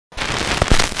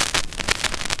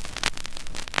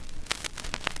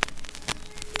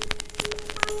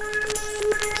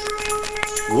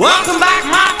Welcome back,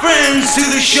 my friends, to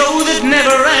the show that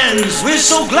never ends. We're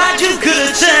so glad you could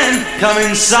attend. Come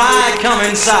inside, come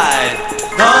inside.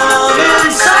 Come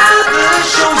inside, the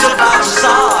show's about to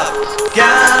start.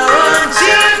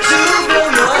 Guaranteed to blow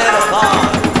your head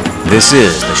apart. This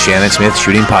is the Shannon Smith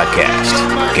Shooting Podcast.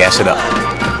 Gas it up.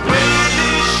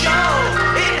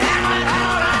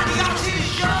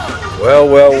 Well.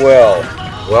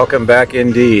 Welcome back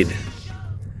indeed.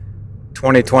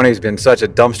 2020 has been such a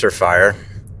dumpster fire.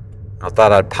 I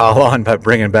thought I'd pile on by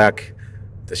bringing back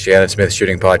the Shannon Smith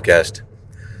Shooting Podcast.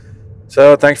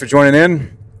 So thanks for joining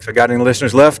in. If I got any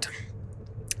listeners left,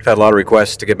 I've had a lot of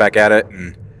requests to get back at it.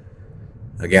 And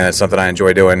again, it's something I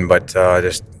enjoy doing, but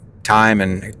just time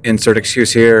and insert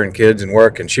excuse here and kids and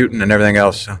work and shooting and everything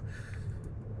else. So,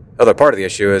 other part of the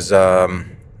issue is I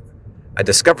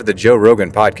discovered the Joe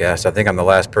Rogan podcast. I think I'm the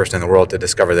last person in the world to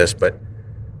discover this, but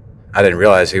I didn't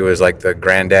realize he was like the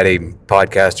granddaddy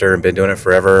podcaster and been doing it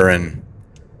forever. And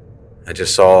I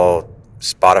just saw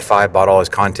Spotify bought all his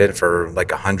content for like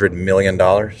 $100 million.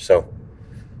 So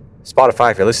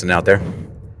Spotify, if you're listening out there,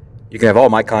 you can have all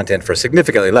my content for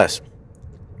significantly less.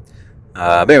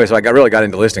 But anyway, so I really got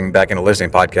into back into listening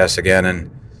podcasts again, and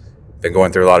been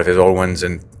going through a lot of his old ones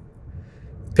and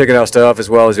picking out stuff as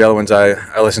well as the other ones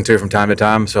I listen to from time to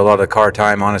time. So a lot of the car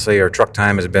time, honestly, or truck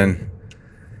time has been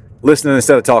listening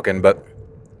instead of talking, but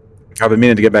I've been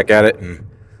meaning to get back at it, and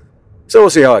so we'll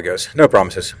see how it goes. No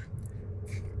promises.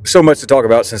 So much to talk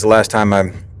about since the last time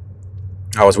I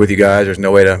was with you guys. There's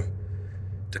no way to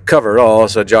cover it all,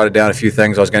 so I jotted down a few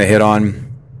things I was going to hit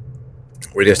on.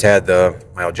 We just had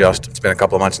it's been a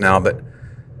couple of months now, but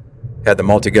had the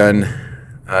multi-gun,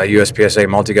 USPSA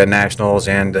multi-gun nationals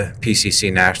and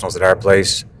PCC nationals at our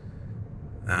place.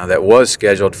 That was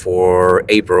scheduled for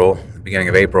April, the beginning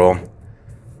of April.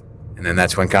 And then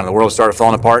that's when kind of the world started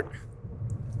falling apart.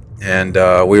 And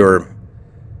we were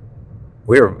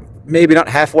maybe not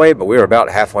halfway, but we were about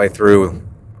halfway through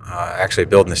actually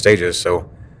building the stages. So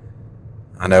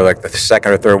I know like the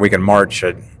second or third week in March,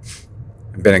 I'd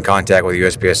been in contact with the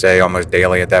USPSA almost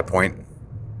daily at that point,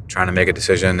 trying to make a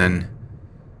decision. And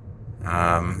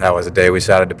that was the day we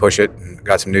decided to push it and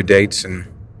got some new dates.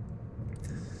 And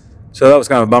so that was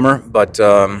kind of a bummer, but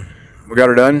we got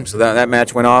her done. So that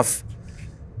match went off.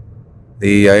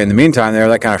 In the meantime there,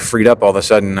 that kind of freed up all of a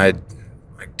sudden. I had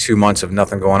like 2 months of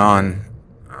nothing going on.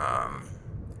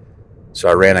 So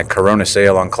I ran a Corona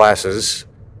sale on classes.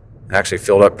 I actually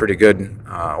filled up pretty good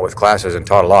with classes and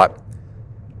taught a lot.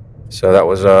 So that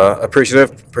was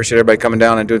appreciative. Appreciate everybody coming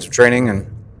down and doing some training. And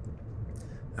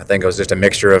I think it was just a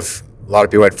mixture of a lot of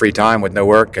people had free time with no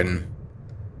work and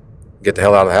get the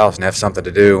hell out of the house and have something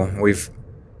to do. We've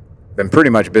been pretty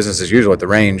much business as usual at the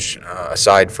range,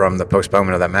 aside from the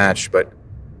postponement of that match. But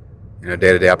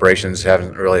day-to-day operations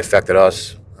haven't really affected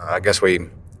us. I guess we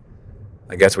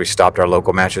stopped our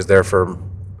local matches there for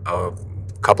a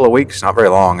couple of weeks, not very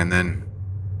long, and then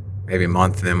maybe a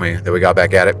month, and then we got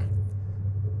back at it.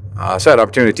 So I had an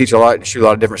opportunity to teach a lot and shoot a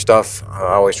lot of different stuff. I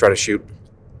always try to shoot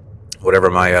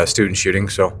whatever my students shooting.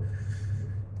 So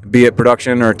be it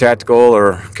production or tactical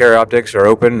or carry optics or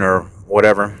open or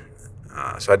whatever.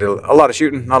 So I did a lot of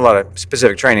shooting, not a lot of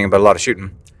specific training, but a lot of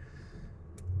shooting.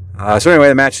 So anyway,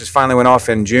 the matches finally went off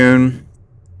in June,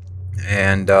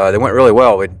 and they went really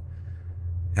well. We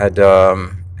had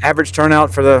average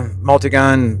turnout for the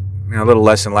multi-gun, a little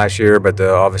less than last year, but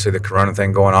obviously the Corona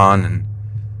thing going on, and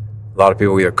a lot of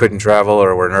people either couldn't travel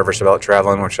or were nervous about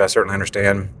traveling, which I certainly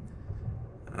understand.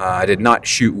 I did not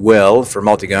shoot well for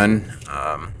multi-gun.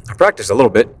 I practiced a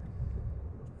little bit.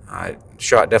 I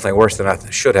shot definitely worse than I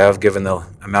should have, given the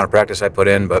amount of practice I put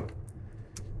in, but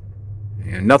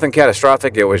nothing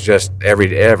catastrophic. It was just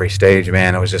every stage,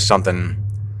 man. It was just something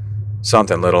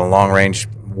little. Long range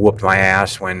whooped my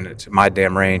ass when it's my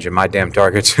damn range and my damn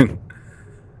targets.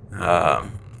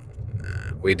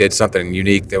 We did something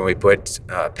unique. Then we put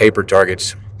paper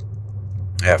targets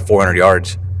at 400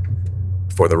 yards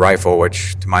for the rifle,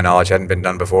 which to my knowledge hadn't been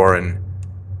done before, and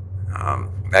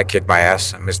that kicked my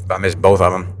ass. I missed both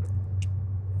of them.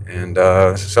 And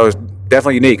so it was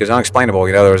definitely unique. It was unexplainable.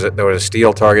 There was a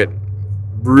steel target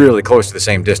really close to the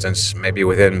same distance, maybe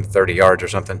within 30 yards or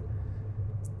something.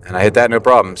 And I hit that no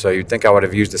problem. So you'd think I would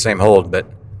have used the same hold, but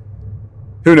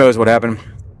who knows what happened.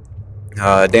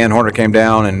 Dan Horner came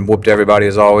down and whooped everybody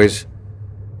as always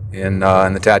in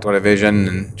the tactical division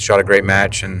and shot a great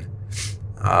match. And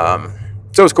so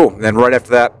it was cool. And then right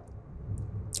after that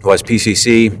was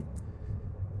PCC.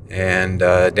 And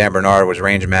Dan Bernard was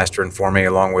range mastering for me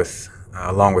along with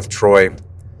Troy.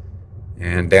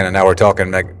 And Dan and I were talking.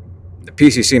 Like, the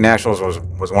PCC Nationals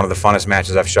was one of the funnest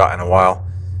matches I've shot in a while.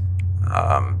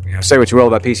 Say what you will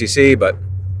about PCC, but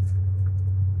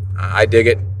I dig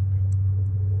it,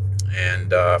 and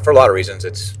for a lot of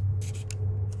reasons.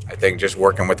 I think just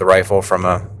working with the rifle from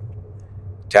a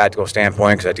tactical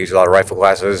standpoint, because I teach a lot of rifle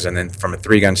classes, and then from a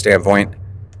 3-gun standpoint,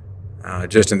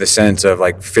 just in the sense of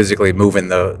like physically moving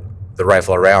the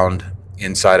rifle around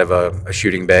inside of a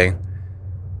shooting bay,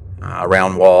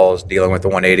 around walls, dealing with the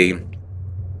 180.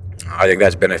 I think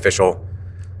that's beneficial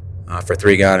for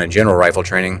 3-gun and general rifle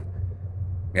training.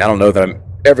 I mean, I don't know that I'm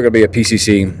ever going to be a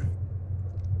PCC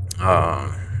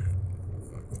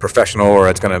professional, or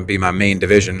it's going to be my main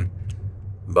division,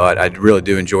 but I really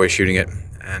do enjoy shooting it.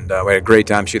 And we had a great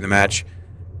time shooting the match.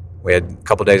 We had a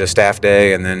couple days of staff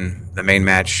day and then the main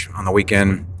match on the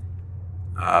weekend.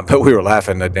 But we were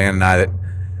laughing, Dan and I, that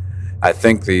I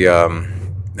think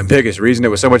the biggest reason it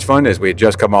was so much fun is we had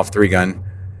just come off 3-gun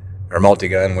or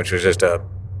multi-gun, which was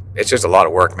it's just a lot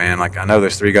of work, man. Like, I know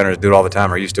there's 3-gunners do it all the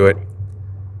time, are used to it.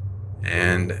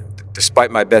 And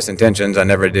despite my best intentions, I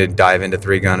never did dive into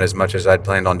 3-gun as much as I'd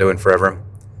planned on doing forever.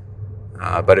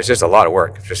 But it's just a lot of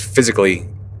work, just physically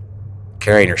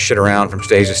carrying your shit around from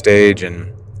stage to stage,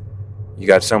 and you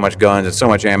got so much guns and so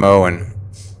much ammo, and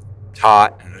it's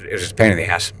hot, and it was just a pain in the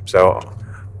ass. So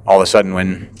all of a sudden,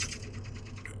 when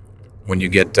you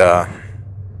get down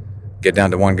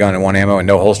to 1 gun and 1 ammo and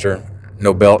no holster,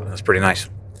 no belt, that's pretty nice.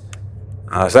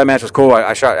 So that match was cool.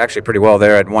 I shot actually pretty well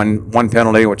there. I had one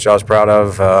penalty, which I was proud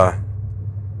of,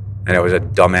 and it was a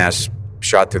dumbass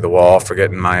shot through the wall,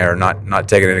 forgetting not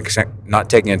taking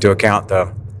into account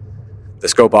the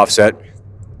scope offset.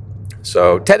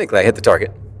 So technically, I hit the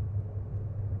target.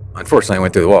 Unfortunately, I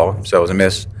went through the wall, so it was a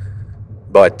miss.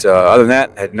 But other than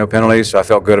that, I had no penalties, so I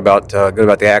felt good about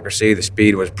the accuracy. The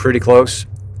speed was pretty close.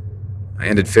 I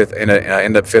ended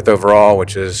up fifth overall,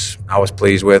 which I was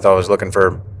pleased with. I was looking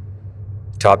for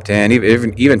top 10,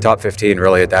 even top 15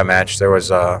 really at that match. There was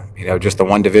just the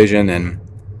one division and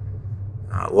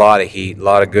a lot of heat, a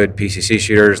lot of good PCC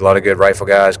shooters, a lot of good rifle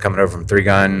guys coming over from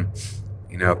 3-gun.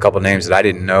 A couple of names that I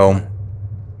didn't know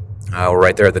were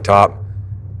right there at the top.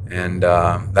 And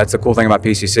that's the cool thing about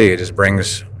PCC. It just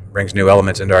brings new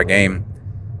elements into our game.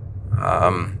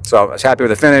 So I was happy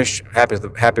with the finish, happy with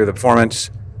the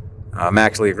performance.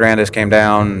 Max Lee Grandis came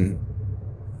down,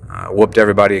 whooped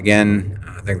everybody again.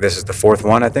 I think this is the 4th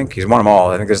one. I think he's won them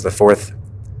all. I think this is the fourth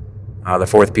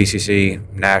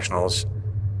PCC Nationals,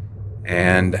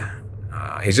 and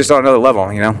he's just on another level.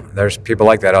 There's people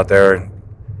like that out there.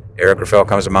 Eric Raffel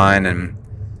comes to mind, and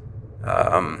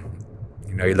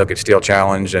you look at Steel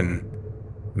Challenge and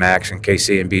Max and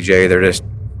KC and BJ.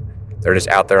 They're just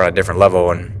out there on a different level,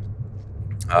 and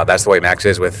that's the way Max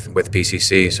is with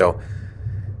PCC. So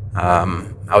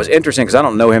I was interesting because I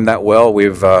don't know him that well.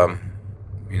 We've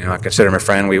I consider him a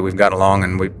friend. We've gotten along,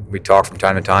 and we talk from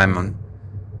time to time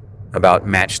about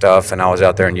match stuff. And I was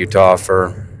out there in Utah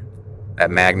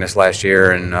at Magnus last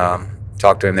year, and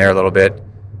talked to him there a little bit.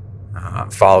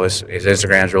 Follow his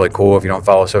Instagram's really cool if you don't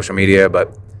follow social media.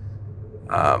 But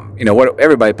what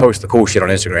everybody posts the cool shit on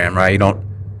Instagram, right? You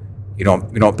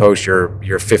don't post your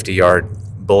 50-yard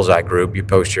bullseye group. You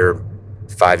post your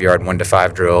 5-yard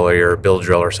 1-to-5 drill or your build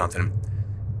drill or something.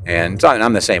 And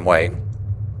I'm the same way.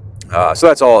 So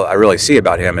that's all I really see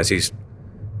about him, is he's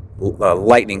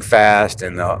lightning fast.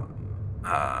 And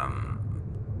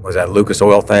was that Lucas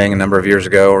Oil thing a number of years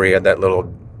ago where he had that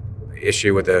little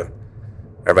issue with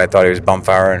everybody thought he was bump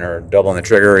firing or doubling the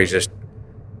trigger.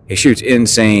 He shoots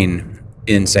insane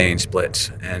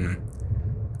splits. And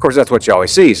of course that's what you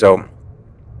always see. So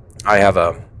I have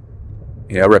a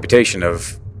reputation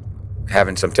of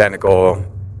having some technical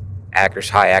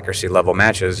high accuracy level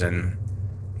matches, and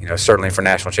certainly for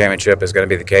national championship is going to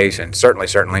be the case, and certainly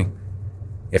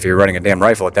if you're running a damn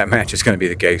rifle at that match, it's going to be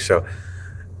the case. So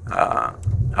I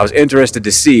was interested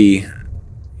to see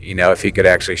if he could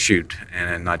actually shoot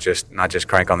and not just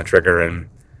crank on the trigger. And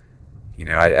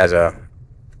as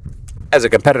a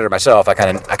competitor myself, I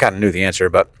kind of knew the answer,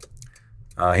 but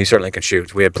he certainly can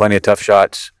shoot. We had plenty of tough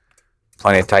shots,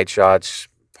 plenty of tight shots,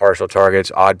 partial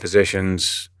targets, odd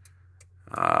positions,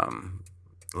 a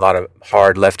lot of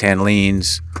hard left-hand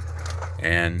leans,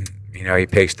 and he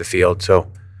paced the field.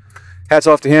 So hats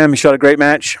off to him. He shot a great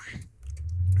match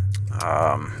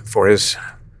for his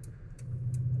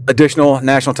additional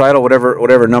national title,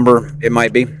 whatever number it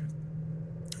might be.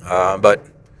 But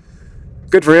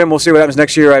good for him. We'll see what happens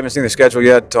next year. I haven't seen the schedule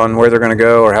yet on where they're going to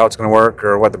go or how it's going to work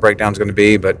or what the breakdown's going to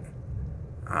be. But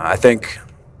I think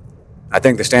the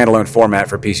standalone format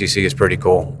for PCC is pretty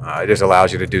cool. It just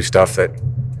allows you to do stuff that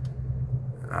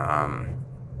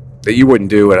you wouldn't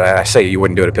do. I say you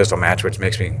wouldn't do at a pistol match, which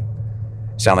makes me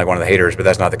sound like one of the haters, but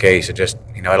that's not the case. It just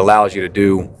it allows you to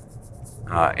do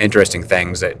interesting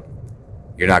things that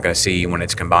you're not going to see when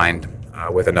it's combined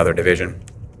with another division.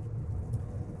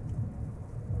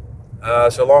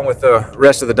 So along with the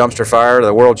rest of the dumpster fire,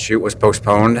 the World Shoot was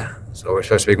postponed. So we're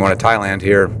supposed to be going to Thailand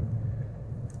here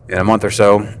in a month or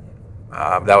so.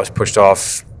 That was pushed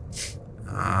off,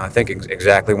 I think,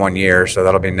 exactly 1 year. So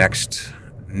that'll be next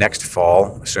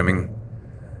fall, assuming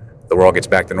the world gets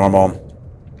back to normal.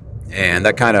 And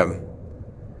that kind of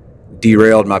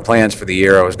derailed my plans for the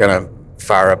year. I was going to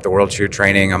fire up the World Shoot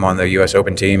training. I'm on the U.S.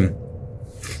 Open team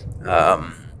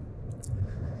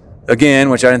again,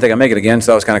 which I didn't think I'd make it again,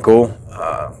 so that was kind of cool.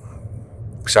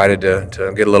 Excited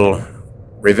to get a little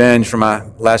revenge for my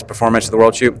last performance at the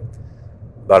World Shoot.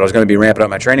 But I was going to be ramping up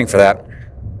my training for that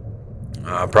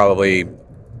probably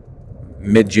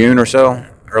mid-June or so,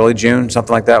 early June,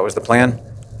 something like that was the plan.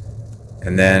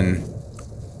 And then,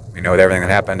 with everything that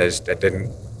happened,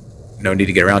 no need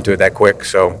to get around to it that quick.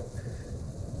 So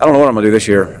I don't know what I'm going to do this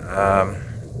year.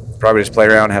 Probably just play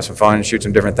around, have some fun, shoot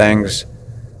some different things.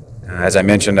 As I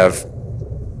mentioned, I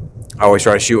always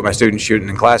try to shoot what my students shooting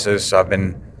in classes. So I've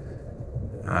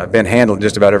been handling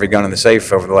just about every gun in the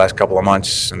safe over the last couple of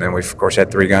months. And then we've, of course, had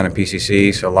 3-gun and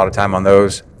PCC, so a lot of time on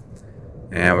those.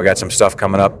 And we got some stuff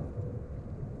coming up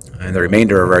in the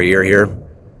remainder of our year here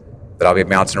that I'll be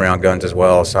bouncing around guns as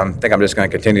well. So I think I'm just going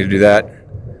to continue to do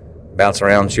that, bounce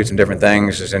around, shoot some different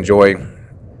things, just enjoy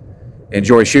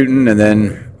shooting. And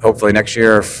then hopefully next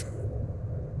year, if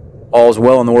all's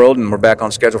well in the world and we're back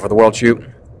on schedule for the World Shoot,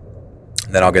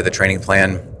 then I'll get the training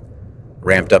plan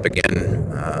ramped up again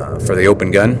for the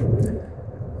open gun.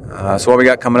 So what we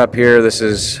got coming up here, this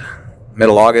is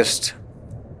middle August.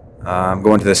 I'm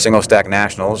going to the single stack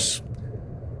nationals.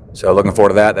 So looking forward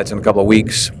to that. That's in a couple of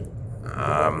weeks.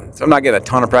 So I'm not getting a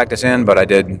ton of practice in, but I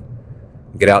did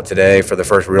get out today for the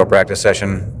first real practice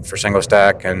session for single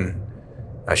stack, and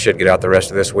I should get out the rest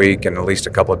of this week and at least a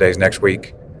couple of days next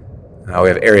week. We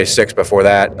have Area 6 before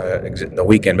that, the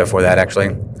weekend before that actually,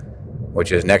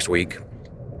 which is next week.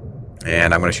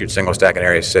 And I'm going to shoot single stack in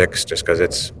Area 6 just because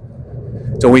it's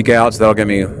a week out, so that'll give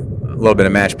me a little bit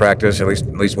of match practice, at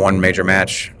least one major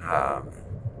match.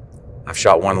 I've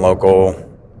shot one local,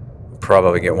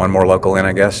 probably get one more local in,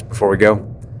 I guess, before we go.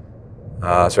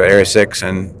 So Area 6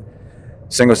 and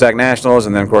single stack nationals,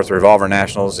 and then of course the revolver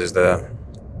nationals is the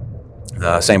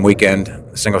same weekend.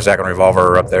 Single stack and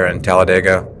revolver are up there in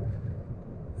Talladega.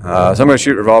 So I'm going to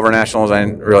shoot revolver nationals. I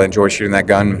really enjoy shooting that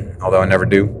gun, although I never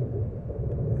do.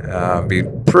 Be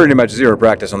pretty much zero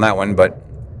practice on that one, but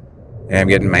I'm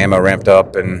getting my ammo ramped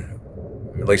up and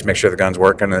at least make sure the gun's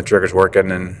working and the trigger's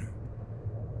working and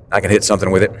I can hit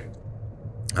something with it.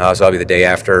 So I'll be the day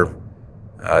after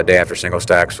single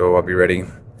stack, so I'll be ready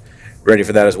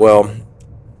for that as well.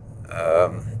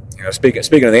 Speaking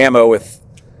of the ammo, with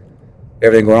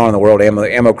everything going on in the world,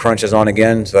 ammo crunch is on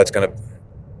again, so that's going to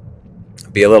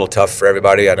be a little tough for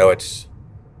everybody. I know it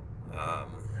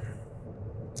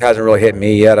hasn't really hit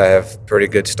me yet. I have pretty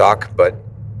good stock, but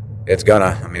it's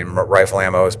gonna. Rifle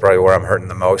ammo is probably where I'm hurting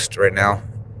the most right now.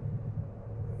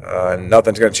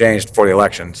 Nothing's going to change before the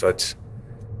election, so it's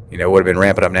would have been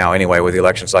ramping up now anyway with the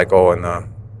election cycle and the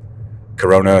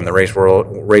corona and the race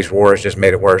war has just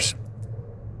made it worse.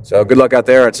 So good luck out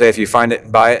there. I'd say if you find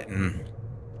it, buy it. And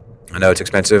I know it's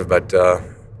expensive, but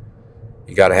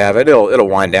you got to have it. It'll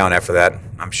wind down after that,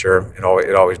 I'm sure.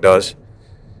 It always does.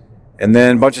 And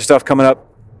then a bunch of stuff coming up.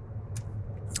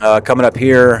 Coming up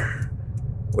here,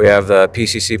 we have the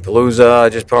PCC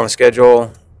Palooza just put on the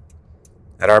schedule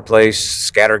at our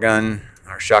place. Scattergun,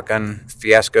 our shotgun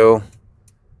fiasco.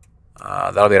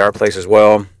 That'll be at our place as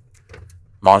well.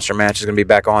 Monster Match is going to be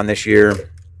back on this year,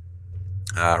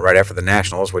 right after the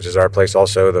Nationals, which is our place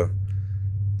also.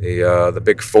 The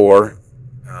big four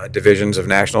divisions of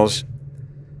Nationals.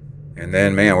 And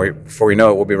then, before we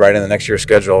know it, we'll be right in the next year's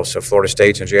schedule. So Florida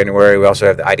State's in January. We also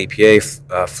have the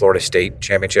IDPA Florida State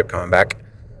Championship coming back.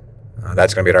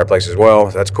 That's going to be at our place as well.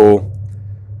 So that's cool.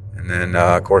 And then,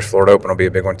 of course, Florida Open will be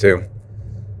a big one too.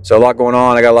 So a lot going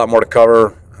on. I got a lot more to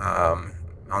cover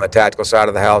on the tactical side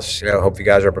of the house. Hope you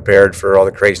guys are prepared for all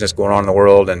the craziness going on in the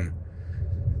world and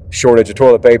shortage of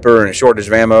toilet paper and shortage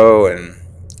of ammo and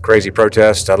crazy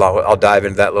protests. I'll dive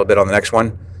into that a little bit on the next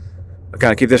one. I'll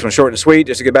kind of keep this one short and sweet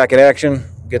just to get back in action,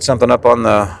 get something up on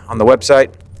the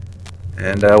website,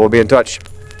 and we'll be in touch.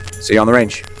 See you on the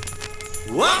range.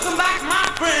 Welcome back,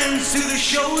 my friends, to the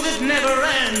show that never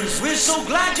ends. We're so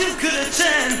glad you could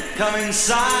attend. Come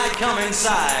inside, come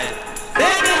inside.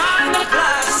 There behind the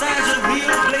glass stands a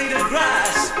real blade of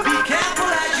grass. Be careful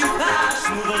as you pass,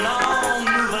 move along.